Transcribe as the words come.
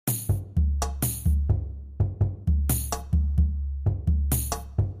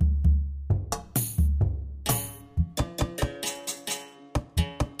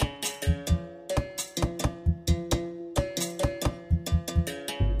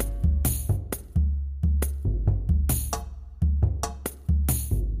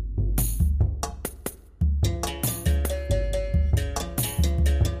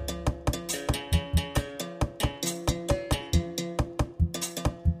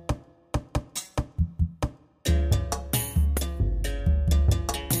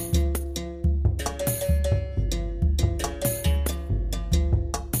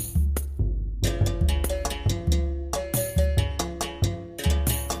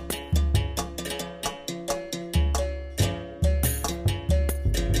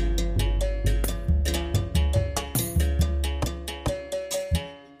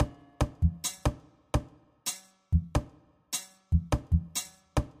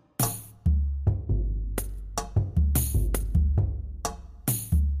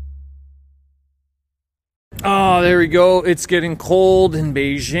There we go. It's getting cold in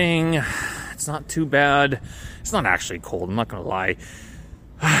Beijing. It's not too bad. It's not actually cold, I'm not going to lie.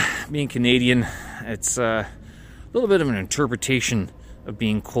 Being Canadian, it's a little bit of an interpretation of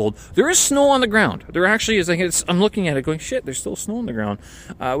being cold. There is snow on the ground. There actually is. I'm looking at it going, shit, there's still snow on the ground.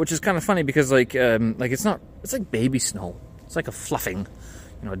 Which is kind of funny because it's like baby snow. It's like a fluffing,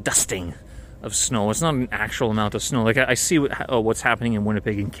 a dusting of snow. It's not an actual amount of snow. Like I see what's happening in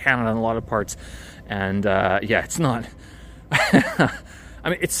Winnipeg and Canada in a lot of parts. And it's not. I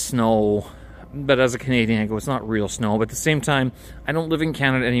mean, it's snow. But as a Canadian, I go, it's not real snow. But at the same time, I don't live in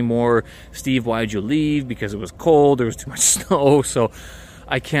Canada anymore. Steve, why'd you leave? Because it was cold. There was too much snow. So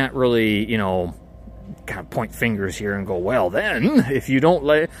I can't really, kind of point fingers here and go, well, then, if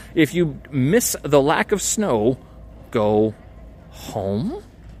you miss the lack of snow, go home.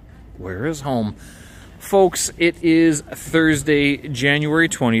 Where is home? Folks, it is Thursday, January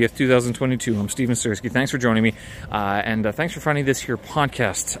 20th, 2022. I'm Steven Sersky. Thanks for joining me, and thanks for finding this here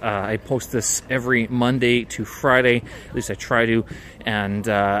podcast. I post this every Monday to Friday, at least I try to, and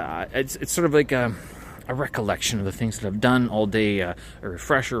it's sort of like a recollection of the things that I've done all day, a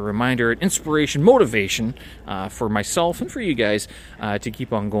refresher, a reminder, an inspiration, motivation for myself and for you guys to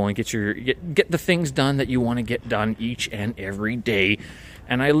keep on going, get the things done that you want to get done each and every day.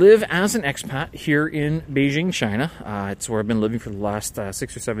 And I live as an expat here in Beijing, China. It's where I've been living for the last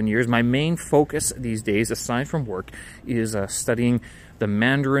 6 or 7 years. My main focus these days, aside from work, is studying the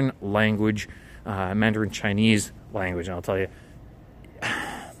Mandarin language, Mandarin Chinese language. And I'll tell you,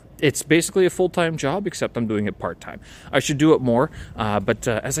 it's basically a full-time job, except I'm doing it part-time. I should do it more, but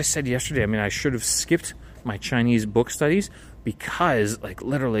as I said yesterday, I should have skipped my Chinese book studies because,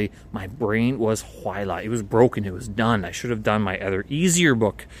 literally, my brain was huaila. It was broken. It was done. I should have done my other easier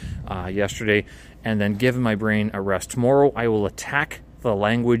book yesterday and then given my brain a rest. Tomorrow, I will attack the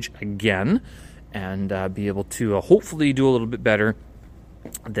language again and be able to hopefully do a little bit better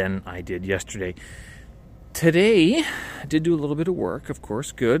than I did yesterday. Today, I did do a little bit of work, of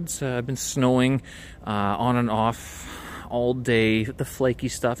course. Good. It's been snowing on and off all day, the flaky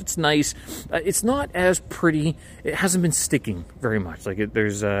stuff. It's nice. It's not as pretty. It hasn't been sticking very much.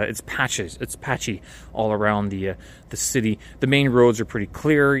 It's patchy all around the city. The main roads are pretty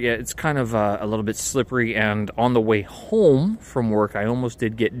clear. Yeah, it's kind of a little bit slippery. And on the way home from work, I almost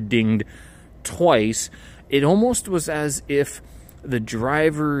did get dinged twice. It almost was as if the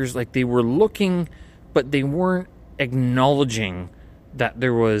drivers, they were looking, but they weren't acknowledging that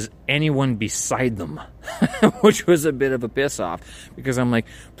there was anyone beside them, which was a bit of a piss off, because I'm like,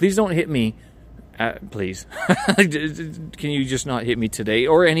 please don't hit me, please. Can you just not hit me today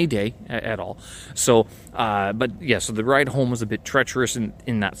or any day at all? So, so the ride home was a bit treacherous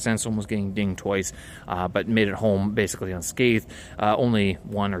in that sense, almost getting dinged twice, but made it home basically unscathed. Only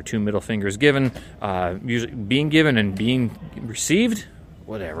 1 or 2 middle fingers given, usually being given and being received,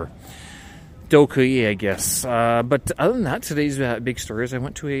 whatever. Doku, I guess. But other than that, today's big story is I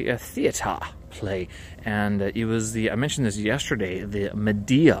went to a theater play, and it was I mentioned this yesterday, the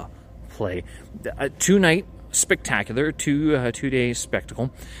Medea play. A 2-night spectacular, two-day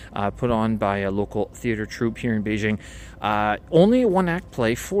spectacle put on by a local theater troupe here in Beijing. Only a 1-act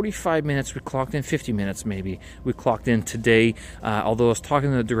play, 45 minutes. We clocked in 50 minutes, maybe. We clocked in today, although I was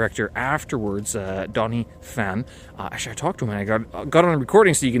talking to the director afterwards, Donnie Fan. Actually, I talked to him, and I got on a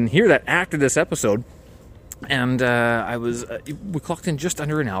recording so you can hear that after this episode. And we clocked in just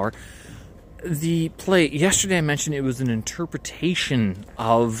under an hour. The play, yesterday I mentioned it was an interpretation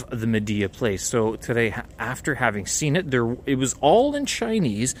of the Medea play. So today, after having seen it, it was all in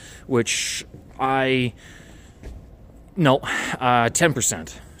Chinese, which 10%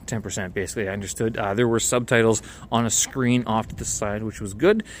 basically I understood. There were subtitles on a screen off to the side, which was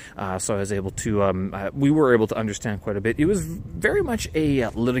good. So I was able to, we were able to understand quite a bit. It was very much a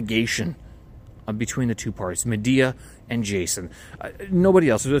litigation between the two parties, Medea and Jason. Nobody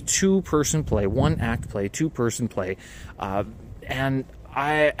else. It was a 2-person play, 1-act play, 2-person play. And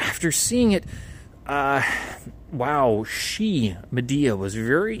after seeing it, Medea was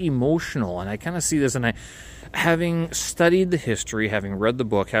very emotional. And I kind of see this, and having studied the history, having read the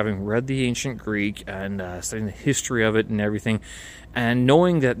book, having read the ancient Greek, and studying the history of it and everything, and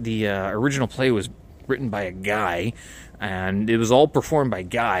knowing that the original play was written by a guy, and it was all performed by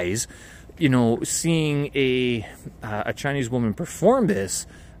guys, seeing a Chinese woman perform this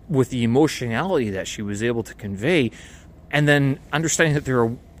with the emotionality that she was able to convey, and then understanding that there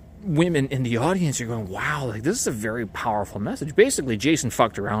are women in the audience, you're going, wow, this is a very powerful message. Basically, Jason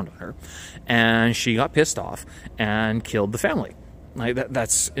fucked around on her, and she got pissed off and killed the family.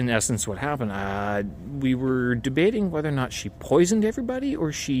 That's in essence what happened. We were debating whether or not she poisoned everybody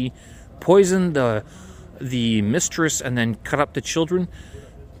or she poisoned the the mistress and then cut up the children.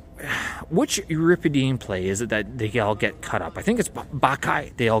 Which Euripidean play is it that they all get cut up? I think it's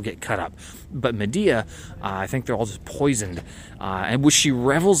Bacchae, they all get cut up. But Medea, I think they're all just poisoned, and which she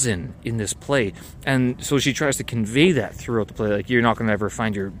revels in this play. And so she tries to convey that throughout the play, like, you're not going to ever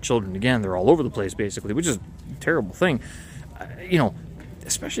find your children again. They're all over the place, basically, which is a terrible thing.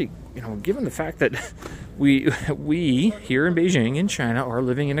 Especially, given the fact that we here in Beijing, in China, are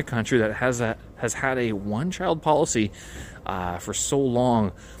living in a country that has had a one-child policy for so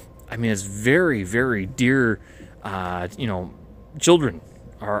long. I mean, it's very, very dear. Children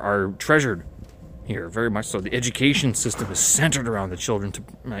are treasured here, very much so. The education system is centered around the children to,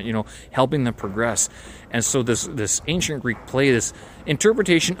 helping them progress. And so this ancient Greek play, this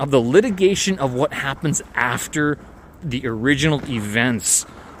interpretation of the litigation of what happens after the original events.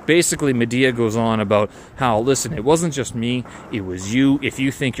 Basically, Medea goes on about how, listen, it wasn't just me, it was you. If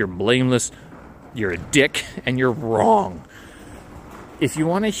you think you're blameless, you're a dick and you're wrong. If you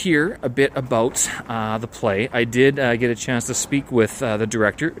want to hear a bit about the play, I did get a chance to speak with the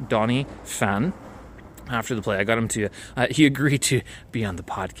director, Donnie Fan, after the play. I got him to, he agreed to be on the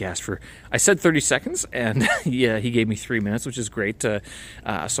podcast for, I said 30 seconds, and he gave me 3 minutes, which is great.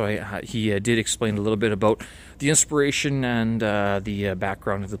 He did explain a little bit about the inspiration and the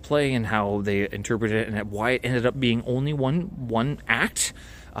background of the play and how they interpreted it and why it ended up being only one act,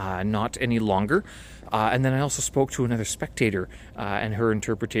 not any longer. And then I also spoke to another spectator and her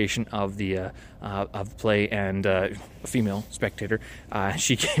interpretation of the play, and a female spectator.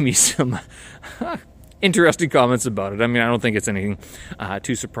 She gave me some interesting comments about it. I mean, I don't think it's anything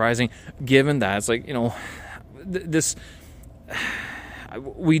too surprising, given that it's like,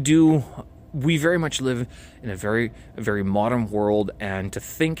 we very much live in a very, very modern world, and to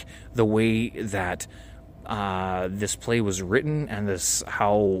think the way that this play was written and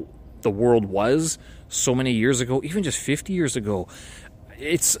how the world was so many years ago, even just 50 years ago,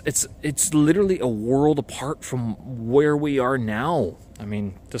 it's literally a world apart from where we are now. I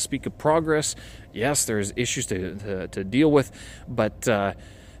mean, to speak of progress, yes, there's issues to deal with, but so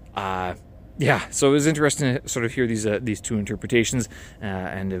it was interesting to sort of hear these two interpretations,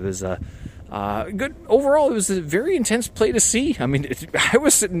 and it was good. Overall, it was a very intense play to see. I mean, I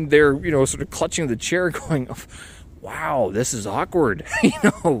was sitting there, sort of clutching the chair going, wow, this is awkward.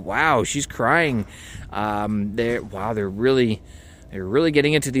 Wow, she's crying. They're really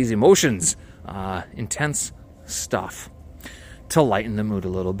getting into these emotions. Intense stuff. To lighten the mood a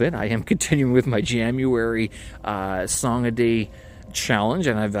little bit, I am continuing with my January song a day challenge,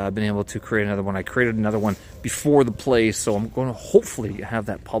 and I've been able to create another one. I created another one before the play, so I'm going to hopefully have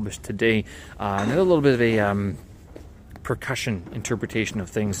that published today. Another little bit of a percussion interpretation of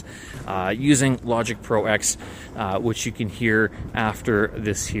things using Logic Pro X, which you can hear after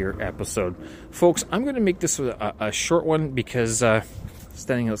this here episode. Folks, I'm going to make this a short one because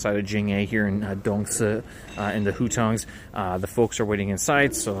standing outside of Jing'e here in Dongsi in the Hutongs, the folks are waiting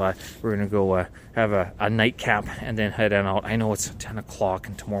inside, so we're going to go have a nightcap and then head on out. I know it's 10 o'clock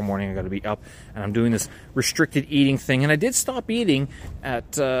and tomorrow morning I got to be up, and I'm doing this restricted eating thing, and I did stop eating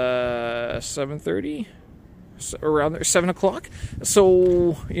at 7:30. Around there, 7 o'clock.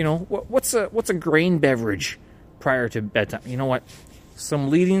 So, what's a grain beverage prior to bedtime? You know what? Some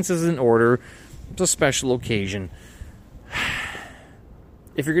leadings is in order. It's a special occasion.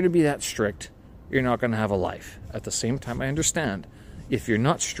 If you're going to be that strict, you're not going to have a life. At the same time, I understand. If you're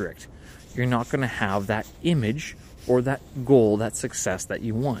not strict, you're not going to have that image or that goal, that success that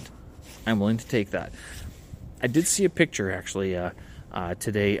you want. I'm willing to take that. I did see a picture, actually,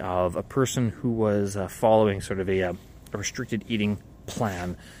 today of a person who was following sort of a restricted eating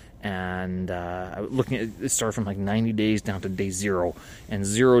plan, and looking at it, started from like 90 days down to day 0, and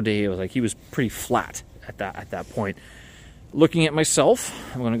 0 day, it was like he was pretty flat at that point. Looking at myself,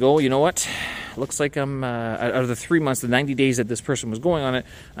 I'm going to go, you know what, looks like I'm out of the 3 months, the 90 days that this person was going on it,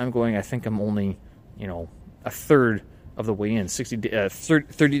 I think I'm only a third of the way in,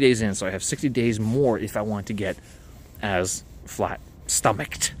 30 days in, so I have 60 days more if I want to get as flat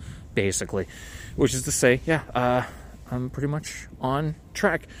stomached, basically, which is to say, I'm pretty much on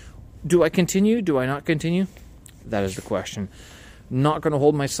track. Do I continue? Do I not continue? That is the question. Not going to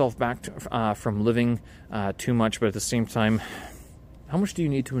hold myself back from living too much, but at the same time, how much do you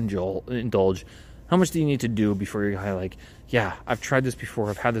need to indulge? How much do you need to do before you're like, yeah, I've tried this before,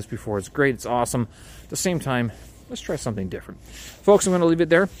 I've had this before, it's great, it's awesome. At the same time, let's try something different. Folks, I'm going to leave it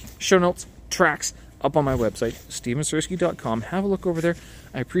there. Show notes, tracks, up on my website, stevensersky.com. Have a look over there.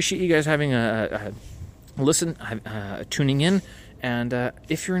 I appreciate you guys having a listen, tuning in. And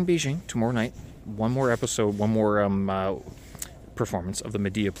if you're in Beijing tomorrow night, one more episode, one more performance of the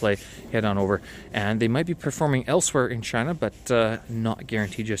Medea play, head on over. And they might be performing elsewhere in China, but not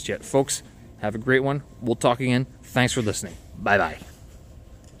guaranteed just yet. Folks, have a great one. We'll talk again. Thanks for listening. Bye-bye.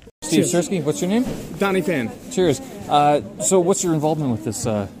 Steve Sersky, what's your name? Donnie Fan. Cheers. So what's your involvement with this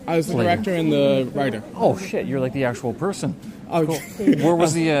I was the director and the writer. Oh, shit. You're like the actual person. Oh, cool. Where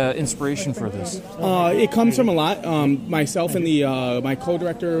was the inspiration for this? It comes from a lot. Myself and my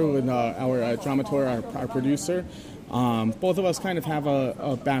co-director and our dramaturg, our producer, both of us kind of have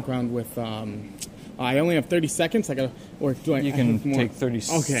a background with... I only have 30 seconds. You can take 30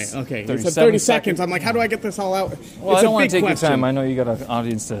 seconds. Okay. You said 30 seconds. I'm like, how do I get this all out? Well, I don't want to take your time. I know you got an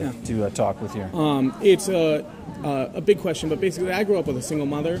audience to talk with here. It's a big question, but basically, I grew up with a single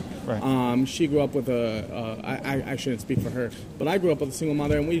mother. Right. She grew up with I shouldn't speak for her, but I grew up with a single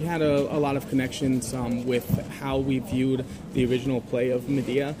mother, and we had a lot of connections with how we viewed the original play of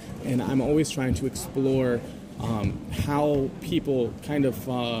Medea, and I'm always trying to explore how people kind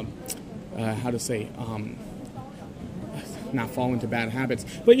of... not fall into bad habits.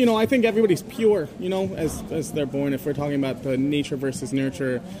 But, I think everybody's pure, as they're born. If we're talking about the nature versus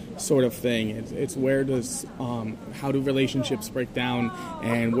nurture sort of thing, it's where does, how do relationships break down,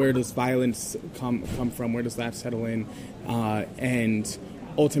 and where does violence come from? Where does that settle in? And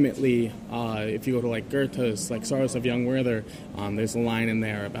ultimately, if you go to like Goethe's, like Sorrows of Young Werther, there's a line in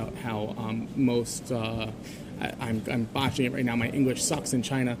there about how most... I'm botching it right now. My English sucks in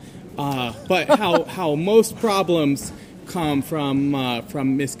China. But how most problems come from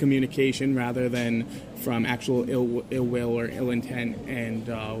miscommunication rather than from actual ill will or ill intent. And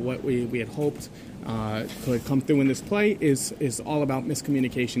what we had hoped could come through in this play is all about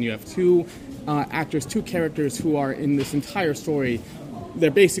miscommunication. You have two actors, two characters who are in this entire story. They're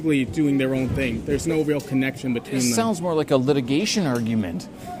basically doing their own thing. There's no real connection between them. It sounds more like a litigation argument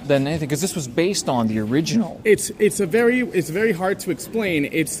than anything, because this was based on the original. It's very hard to explain.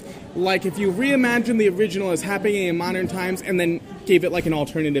 It's like if you reimagine the original as happening in modern times and then gave it like an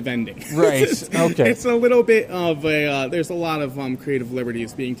alternative ending. Right. Okay. It's a little bit of a. There's a lot of creative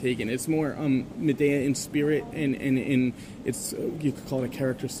liberties being taken. It's more Medea in spirit, and in it's you could call it a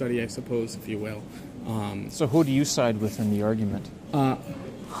character study, I suppose, if you will. So who do you side with in the argument?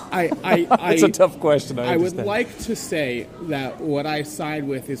 It's a tough question. I would like to say that what I side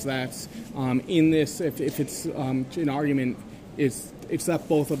with is that in this, if it's an argument, it's that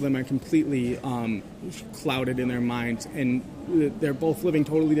both of them are completely clouded in their minds, and they're both living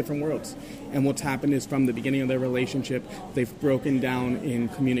totally different worlds. And what's happened is from the beginning of their relationship, they've broken down in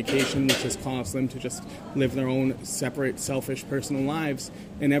communication, which has caused them to just live their own separate, selfish, personal lives.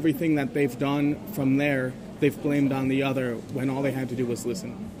 And everything that they've done from there, they've blamed on the other when all they had to do was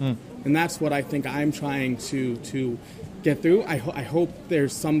listen. And that's what I think I'm trying to get through. I hope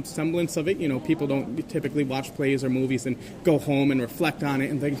there's some semblance of it. People don't typically watch plays or movies and go home and reflect on it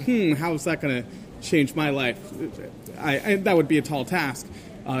and think, how is that going to change my life? That would be a tall task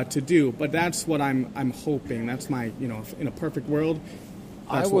to do, but that's what I'm hoping. That's my, in a perfect world.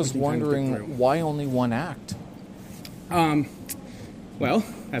 I was wondering why only one act? Well,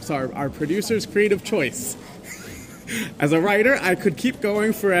 that's our producer's creative choice. As a writer, I could keep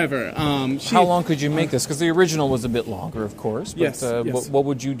going forever. How long could you make this? Because the original was a bit longer, of course. But, yes. What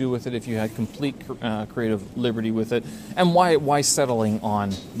would you do with it if you had complete creative liberty with it? And why settling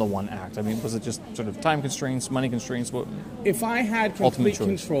on the one act? I mean, was it just sort of time constraints, money constraints? If I had complete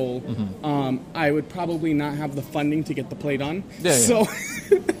control, I would probably not have the funding to get the play done. Yeah. So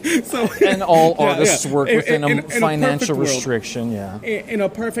and all artists work within a financial restriction. In a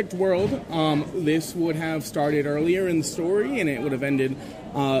perfect world, this would have started earlier in the story, and it would have ended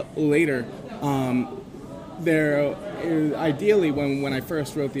later. Ideally, when I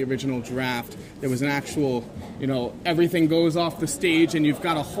first wrote the original draft, there was an actual, everything goes off the stage, and you've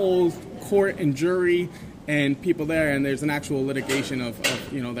got a whole court and jury and people there, and there's an actual litigation of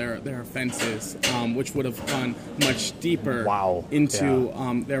their offenses, which would have gone much deeper into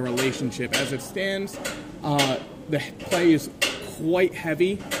their relationship. As it stands, the play is quite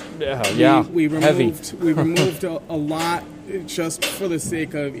heavy. We removed a lot just for the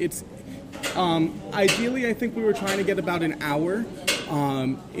sake of it's. Ideally, I think we were trying to get about an hour.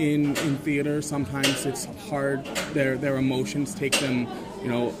 In theater, sometimes it's hard. Their emotions take them,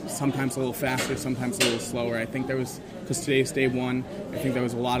 sometimes a little faster, sometimes a little slower. I think because today's day one, I think there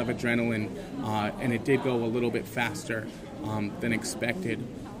was a lot of adrenaline, and it did go a little bit faster than expected.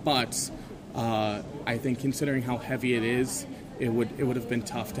 But I think considering how heavy it is, it would have been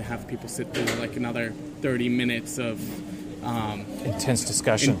tough to have people sit through like another 30 minutes of Intense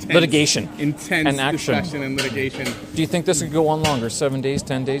discussion, litigation, intense and action. discussion and litigation. Do you think this could go on longer? 7 days,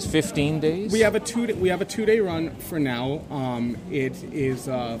 10 days, 15 days? We have a 2-day run for now. It is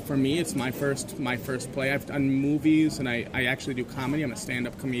for me. It's my first play. I've done movies and I actually do comedy. I'm a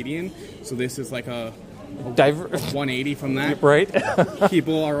stand-up comedian, so this is like a 180 from that. Right.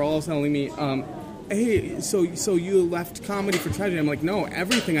 People are all telling me, hey, so you left comedy for tragedy? I'm like, no,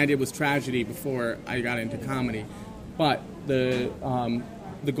 everything I did was tragedy before I got into comedy. But the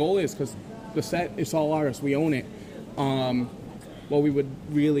goal is, because the set, it's all ours, we own it. What we would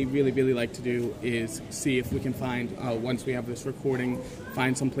really, really, really like to do is see if we can find, once we have this recording,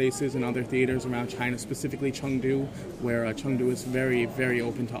 find some places in other theaters around China, specifically Chengdu, where Chengdu is very, very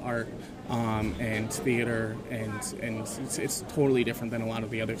open to art and theater, and it's totally different than a lot of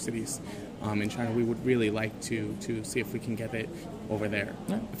the other cities in China. We would really like to see if we can get it over there.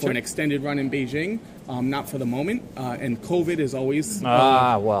 For an extended run in Beijing, not for the moment, and COVID is always...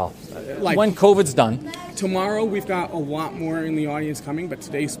 when COVID's done. Tomorrow we've got a lot more in the audience coming, but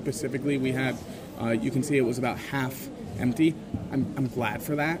today specifically we had, you can see it was about half empty. I'm glad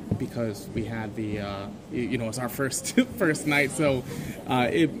for that, because we had the, it's our first night, so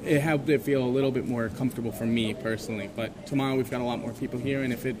it helped it feel a little bit more comfortable for me personally. But tomorrow we've got a lot more people here,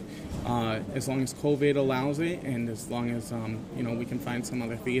 and if it, as long as COVID allows it, and as long as we can find some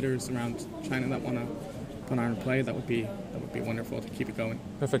other theaters around China that want to put on a play, that would be wonderful to keep it going.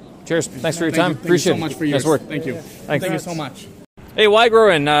 Perfect. Cheers. Thanks for your time. Appreciate it. Thank you so much for yours. Nice work. Thank you. Thanks. Thank you so much. Hey,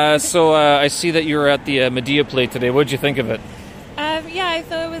 Wygroen. So I see that you were at the Medea play today. What did you think of it? Yeah, I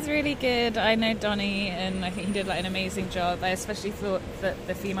thought it was really good. I know Donnie, and I think he did an amazing job. I especially thought that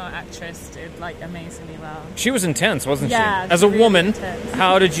the female actress did amazingly well. She was intense, wasn't yeah, she? As a really woman, intense.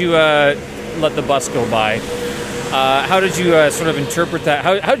 How did you let the bus go by? How did you sort of interpret that?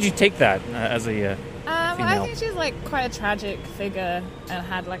 How did you take that as a female? I think she's quite a tragic figure and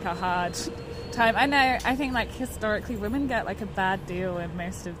had a hard time. I think historically women get a bad deal in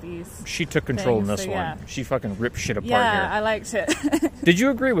most of these. She took control things, in this so, one. yeah. She fucking ripped shit apart yeah, here. I liked it. Did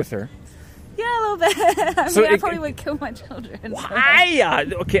you agree with her? Yeah, a little bit. I probably would kill my children. Why?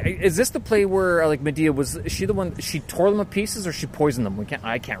 Okay, is this the play where Medea was she the one? She tore them to pieces, or she poisoned them?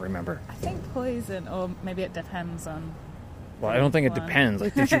 I can't remember. I think poison, or maybe it depends on. Well, I don't think it depends.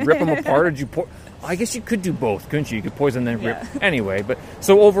 Did you rip them apart, or did you I guess you could do both, couldn't you? You could poison then rip. Anyway, but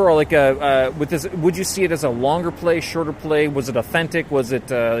so overall, with this, would you see it as a longer play, shorter play? Was it authentic? Was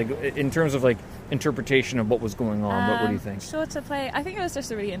it in terms of interpretation of what was going on? What do you think? Shorter play. I think it was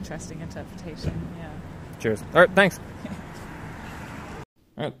just a really interesting interpretation. Yeah. Cheers. All right, thanks.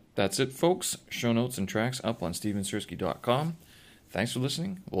 All right, that's it, folks. Show notes and tracks up on StevenSersky.com. Thanks for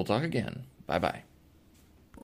listening. We'll talk again. Bye-bye.